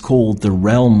 which is called the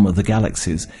realm of the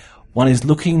galaxies, one is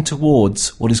looking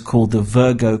towards what is called the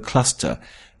Virgo cluster,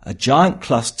 a giant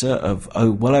cluster of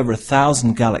well over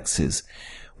 1,000 galaxies,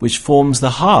 which forms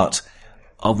the heart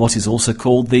of what is also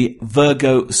called the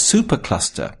Virgo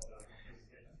supercluster.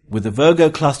 With the Virgo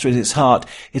cluster at its heart,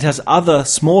 it has other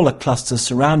smaller clusters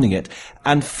surrounding it,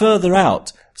 and further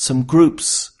out, some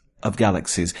groups of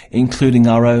galaxies, including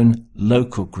our own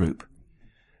local group.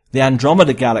 The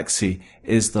Andromeda galaxy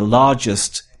is the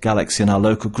largest galaxy in our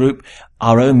local group.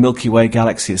 Our own Milky Way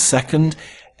galaxy is second.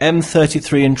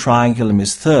 M33 in Triangulum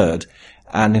is third.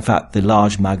 And in fact, the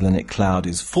Large Magellanic Cloud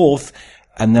is fourth.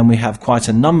 And then we have quite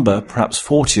a number, perhaps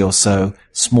 40 or so,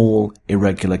 small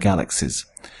irregular galaxies.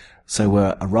 So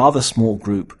we're a rather small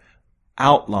group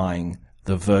outlying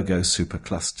the Virgo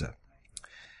supercluster.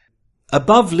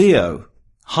 Above Leo,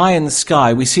 high in the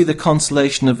sky, we see the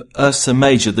constellation of Ursa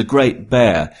Major, the Great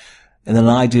Bear, in an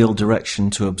ideal direction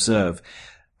to observe.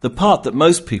 The part that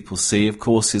most people see, of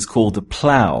course, is called the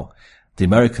Plough. The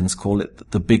Americans call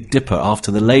it the Big Dipper,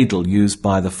 after the ladle used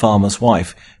by the farmer's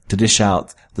wife to dish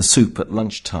out the soup at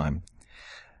lunchtime.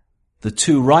 The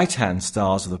two right-hand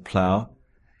stars of the Plough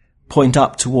point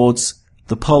up towards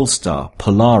the pole star,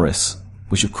 Polaris,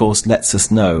 which of course lets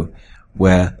us know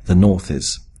where the north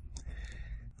is.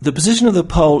 The position of the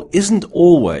pole isn't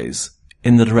always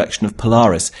in the direction of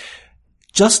Polaris.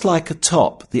 Just like a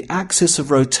top, the axis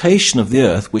of rotation of the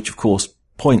Earth, which of course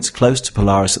points close to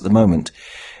Polaris at the moment,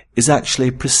 is actually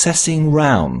precessing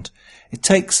round. It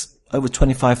takes over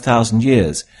 25,000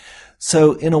 years.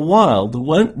 So in a while, there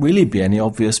won't really be any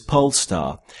obvious pole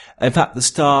star. In fact, the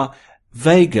star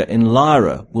Vega in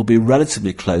Lyra will be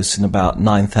relatively close in about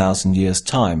 9,000 years'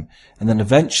 time, and then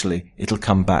eventually it'll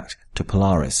come back to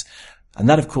Polaris. And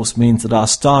that, of course, means that our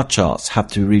star charts have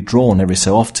to be redrawn every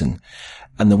so often.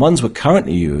 And the ones we're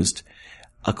currently used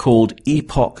are called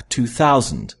Epoch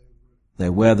 2000.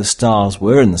 They're where the stars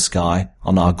were in the sky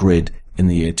on our grid in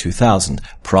the year 2000.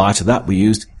 Prior to that, we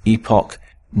used Epoch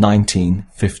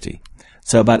 1950.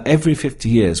 So about every 50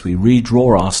 years, we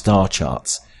redraw our star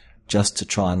charts just to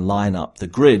try and line up the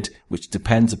grid, which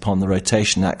depends upon the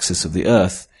rotation axis of the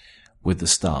Earth, with the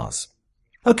stars.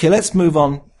 Okay, let's move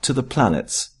on to the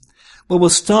planets. Well, we'll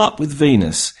start with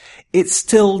Venus. It's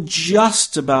still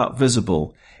just about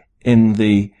visible in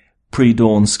the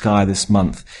pre-dawn sky this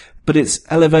month, but its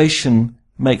elevation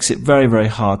makes it very, very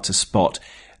hard to spot.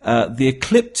 The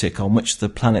ecliptic on which the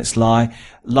planets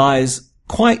lies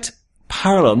quite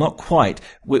parallel, not quite,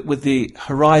 with the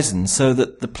horizon, so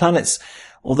that the planets,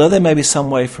 although they may be some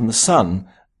way from the sun,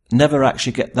 never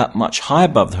actually get that much high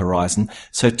above the horizon,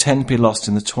 so tend to be lost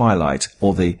in the twilight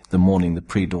or the morning, the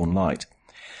pre-dawn light.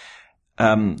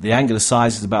 The angular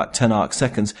size is about 10 arc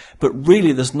seconds, but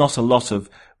really there's not a lot of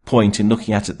point in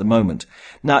looking at it at the moment.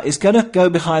 Now, it's going to go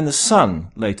behind the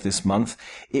sun later this month.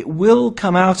 It will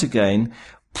come out again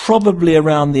probably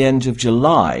around the end of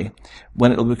July,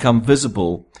 when it will become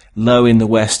visible low in the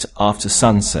west after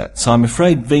sunset. So I'm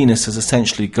afraid Venus has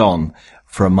essentially gone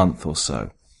for a month or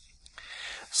so.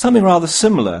 Something rather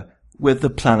similar with the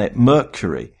planet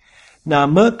Mercury. Now,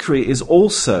 Mercury is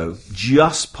also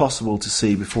just possible to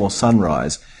see before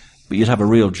sunrise, but you'd have a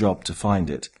real job to find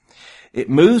it. It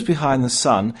moves behind the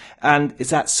sun, and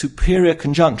it's at superior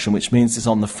conjunction, which means it's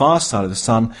on the far side of the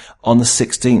sun on the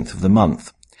 16th of the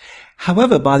month.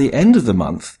 However, by the end of the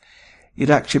month, it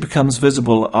actually becomes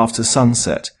visible after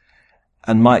sunset,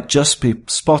 and might just be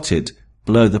spotted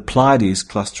below the Pleiades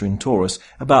cluster in Taurus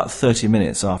about 30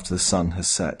 minutes after the sun has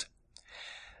set.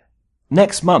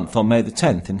 Next month, on May the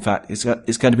 10th, in fact, is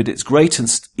going to be its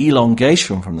greatest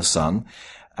elongation from the sun,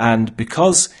 and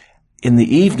because in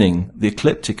the evening the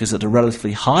ecliptic is at a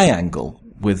relatively high angle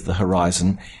with the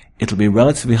horizon, it'll be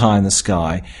relatively high in the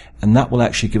sky, and that will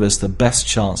actually give us the best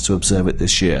chance to observe it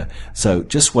this year. So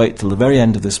just wait till the very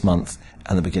end of this month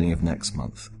and the beginning of next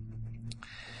month.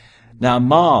 Now,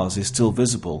 Mars is still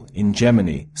visible in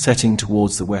Gemini, setting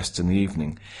towards the west in the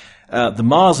evening. The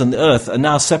Mars and the Earth are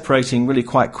now separating really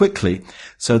quite quickly,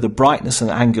 so the brightness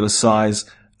and angular size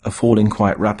are falling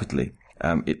quite rapidly.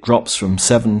 It drops from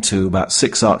 7 to about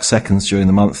 6 arc seconds during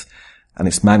the month, and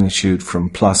its magnitude from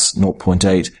plus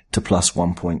 0.8 to plus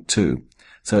 1.2.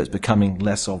 So it's becoming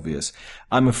less obvious.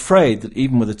 I'm afraid that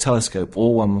even with a telescope,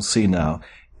 all one will see now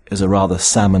is a rather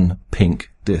salmon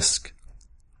pink disk.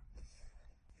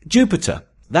 Jupiter.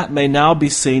 That may now be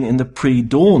seen in the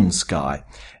pre-dawn sky.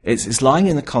 It's lying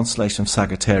in the constellation of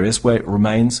Sagittarius, where it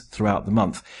remains throughout the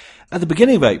month. At the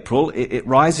beginning of April, it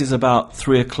rises about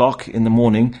 3 o'clock in the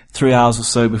morning, 3 hours or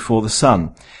so before the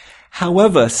sun.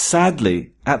 However,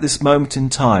 sadly, at this moment in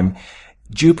time,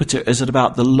 Jupiter is at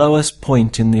about the lowest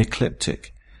point in the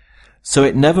ecliptic. So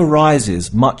it never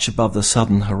rises much above the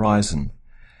southern horizon.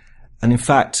 And in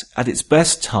fact, at its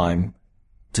best time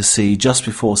to see just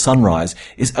before sunrise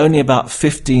is only about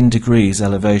 15 degrees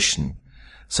elevation.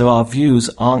 So our views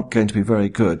aren't going to be very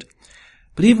good.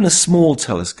 But even a small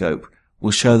telescope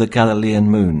will show the Galilean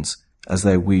moons as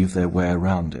they weave their way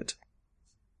around it.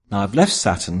 Now, I've left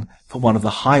Saturn for one of the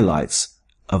highlights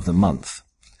of the month.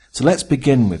 So let's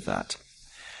begin with that.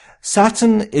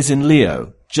 Saturn is in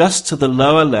Leo, just to the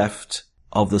lower left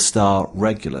of the star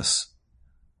Regulus.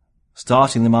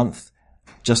 Starting the month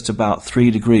just about 3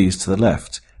 degrees to the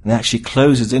left, and it actually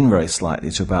closes in very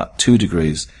slightly to about 2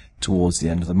 degrees towards the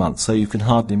end of the month, so you can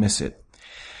hardly miss it.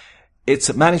 It's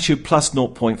at magnitude plus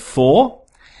 0.4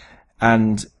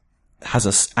 and has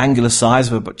an angular size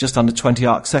of about just under 20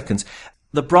 arc seconds.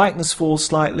 The brightness falls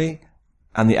slightly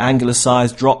and the angular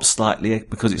size drops slightly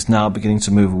because it's now beginning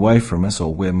to move away from us,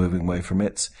 or we're moving away from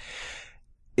it.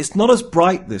 It's not as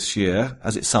bright this year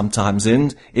as it sometimes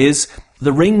is.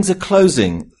 The rings are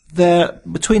closing. They're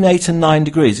between 8 and 9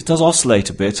 degrees. It does oscillate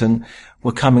a bit, and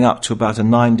we're coming up to about a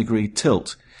 9-degree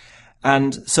tilt.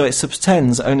 And so it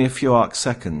subtends only a few arc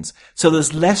seconds. So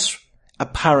there's less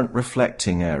apparent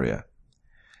reflecting area.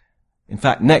 In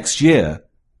fact, next year,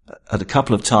 at a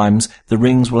couple of times, the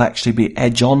rings will actually be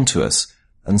edge on to us,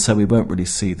 and so we won't really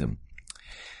see them.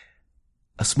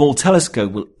 A small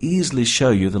telescope will easily show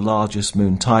you the largest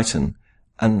moon, Titan,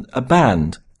 and a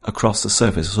band across the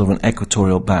surface, sort of an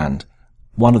equatorial band.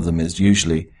 One of them is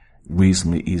usually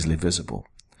reasonably easily visible.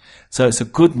 So it's a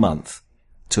good month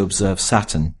to observe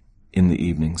Saturn in the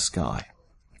evening sky.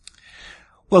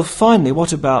 Well, finally,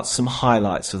 what about some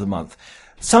highlights of the month?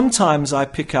 Sometimes I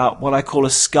pick out what I call a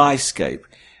skyscape,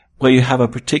 where you have a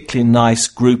particularly nice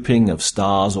grouping of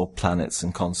stars or planets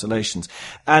and constellations.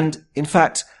 And, in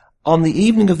fact, on the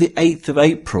evening of the 8th of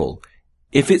April,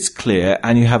 if it's clear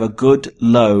and you have a good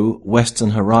low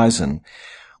western horizon,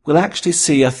 we'll actually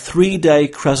see a 3-day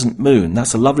crescent moon.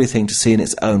 That's a lovely thing to see in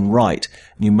its own right.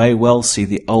 And you may well see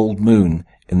the old moon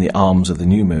in the arms of the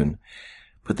new moon.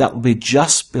 But that will be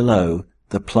just below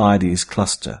the Pleiades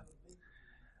cluster.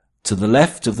 To the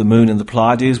left of the moon in the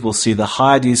Pleiades, we'll see the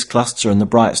Hyades cluster and the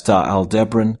bright star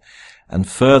Aldebaran, and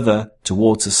further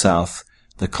towards the south,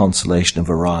 the constellation of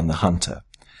Orion the Hunter.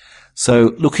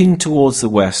 So looking towards the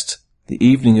west, the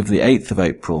evening of the 8th of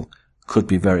April could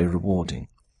be very rewarding.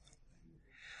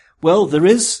 Well, there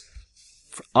is,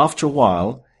 after a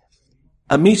while,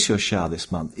 a meteor shower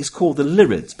this month. It's called the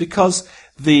Lyrids because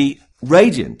the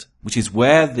radiant, which is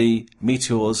where the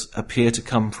meteors appear to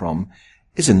come from,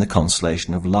 is in the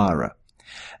constellation of Lyra.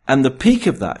 And the peak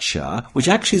of that shower, which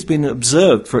actually has been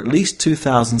observed for at least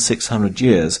 2,600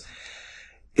 years,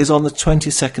 is on the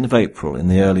 22nd of April in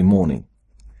the early morning.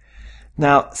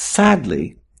 Now,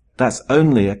 sadly, that's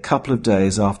only a couple of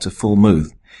days after full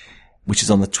moon, which is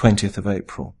on the 20th of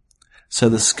April. So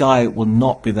the sky will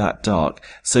not be that dark,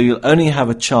 so you'll only have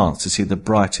a chance to see the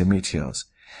brighter meteors.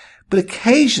 But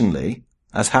occasionally,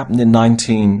 as happened in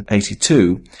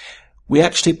 1982, we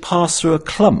actually pass through a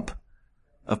clump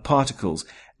of particles.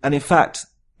 And in fact,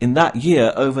 in that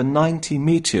year, over 90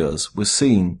 meteors were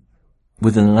seen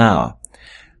within an hour.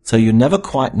 So you never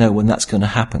quite know when that's going to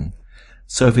happen.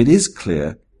 So if it is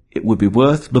clear, it would be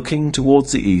worth looking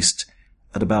towards the east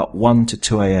at about 1 to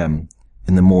 2 a.m.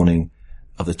 in the morning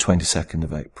of the 22nd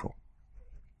of April.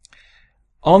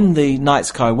 On the Night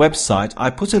Sky website, I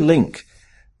put a link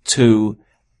to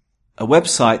a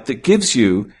website that gives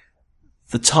you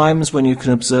the times when you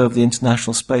can observe the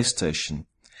International Space Station.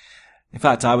 In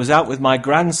fact, I was out with my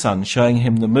grandson showing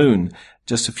him the moon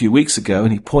just a few weeks ago,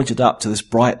 and he pointed up to this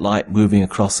bright light moving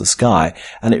across the sky,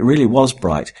 and it really was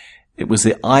bright. It was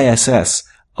the ISS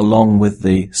along with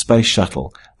the space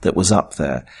shuttle that was up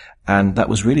there, and that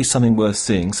was really something worth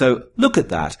seeing. So look at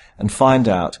that and find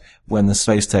out when the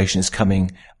space station is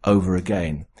coming over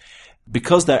again.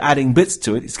 Because they're adding bits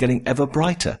to it, it's getting ever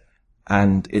brighter,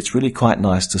 and it's really quite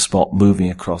nice to spot moving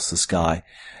across the sky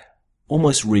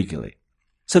almost regally.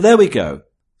 So there we go.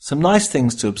 Some nice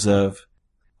things to observe.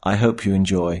 I hope you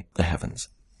enjoy the heavens.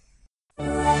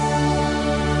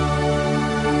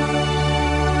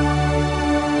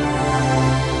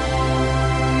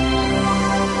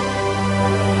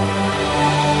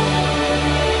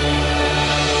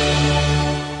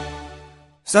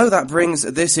 So that brings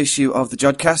this issue of the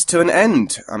Jodcast to an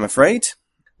end, I'm afraid.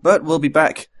 But we'll be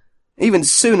back even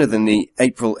sooner than the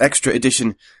April Extra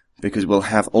edition, because we'll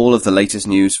have all of the latest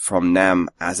news from NAM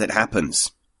as it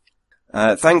happens.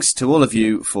 Thanks to all of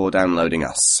you for downloading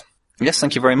us. Yes,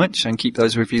 thank you very much, and keep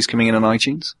those reviews coming in on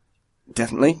iTunes.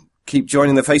 Definitely. Keep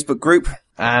joining the Facebook group.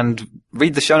 And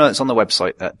read the show notes on the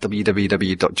website at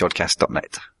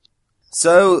www.jodcast.net.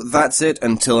 So that's it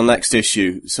until the next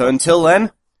issue. So until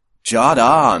then, Jod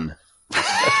on.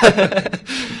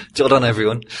 Jod on,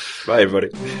 everyone. Bye, everybody.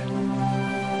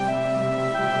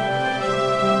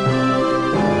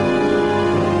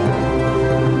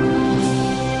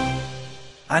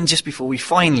 And just before we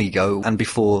finally go, and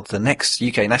before the next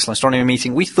UK National Astronomy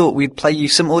Meeting, we thought we'd play you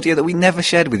some audio that we never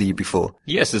shared with you before.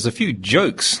 Yes, there's a few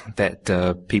jokes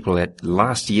that people at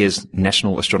last year's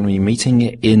National Astronomy Meeting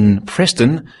in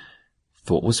Preston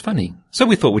thought was funny. So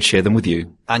we thought we'd share them with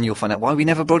you. And you'll find out why we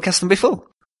never broadcast them before.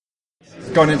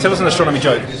 Go on then, tell us an astronomy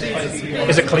joke.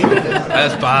 Is it clean?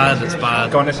 It's bad, it's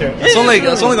bad. Go on, let's hear it. It's only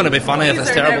going to be funny if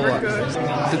it's terrible.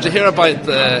 Did you hear about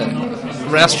the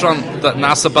restaurant that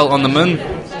NASA built on the moon?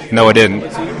 No, I didn't.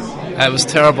 It was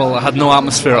terrible. It had no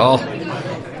atmosphere at all.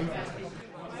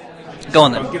 Go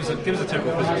on then. Give us a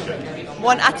typical physics joke.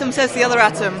 One atom says to the other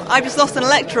atom, I've just lost an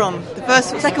electron. The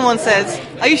second one says,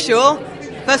 are you sure?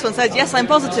 The first one says, yes, I'm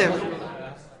positive.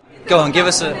 Go on, give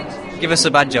us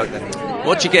a bad joke then.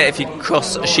 What do you get if you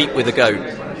cross a sheep with a goat?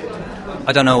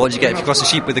 I don't know, what do you get if you cross a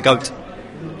sheep with a goat?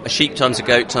 A sheep times a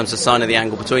goat times the sine of the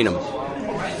angle between them.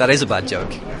 That is a bad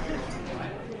joke.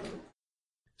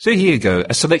 So here you go,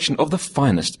 a selection of the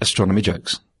finest astronomy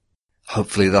jokes.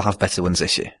 Hopefully they'll have better ones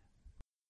this year.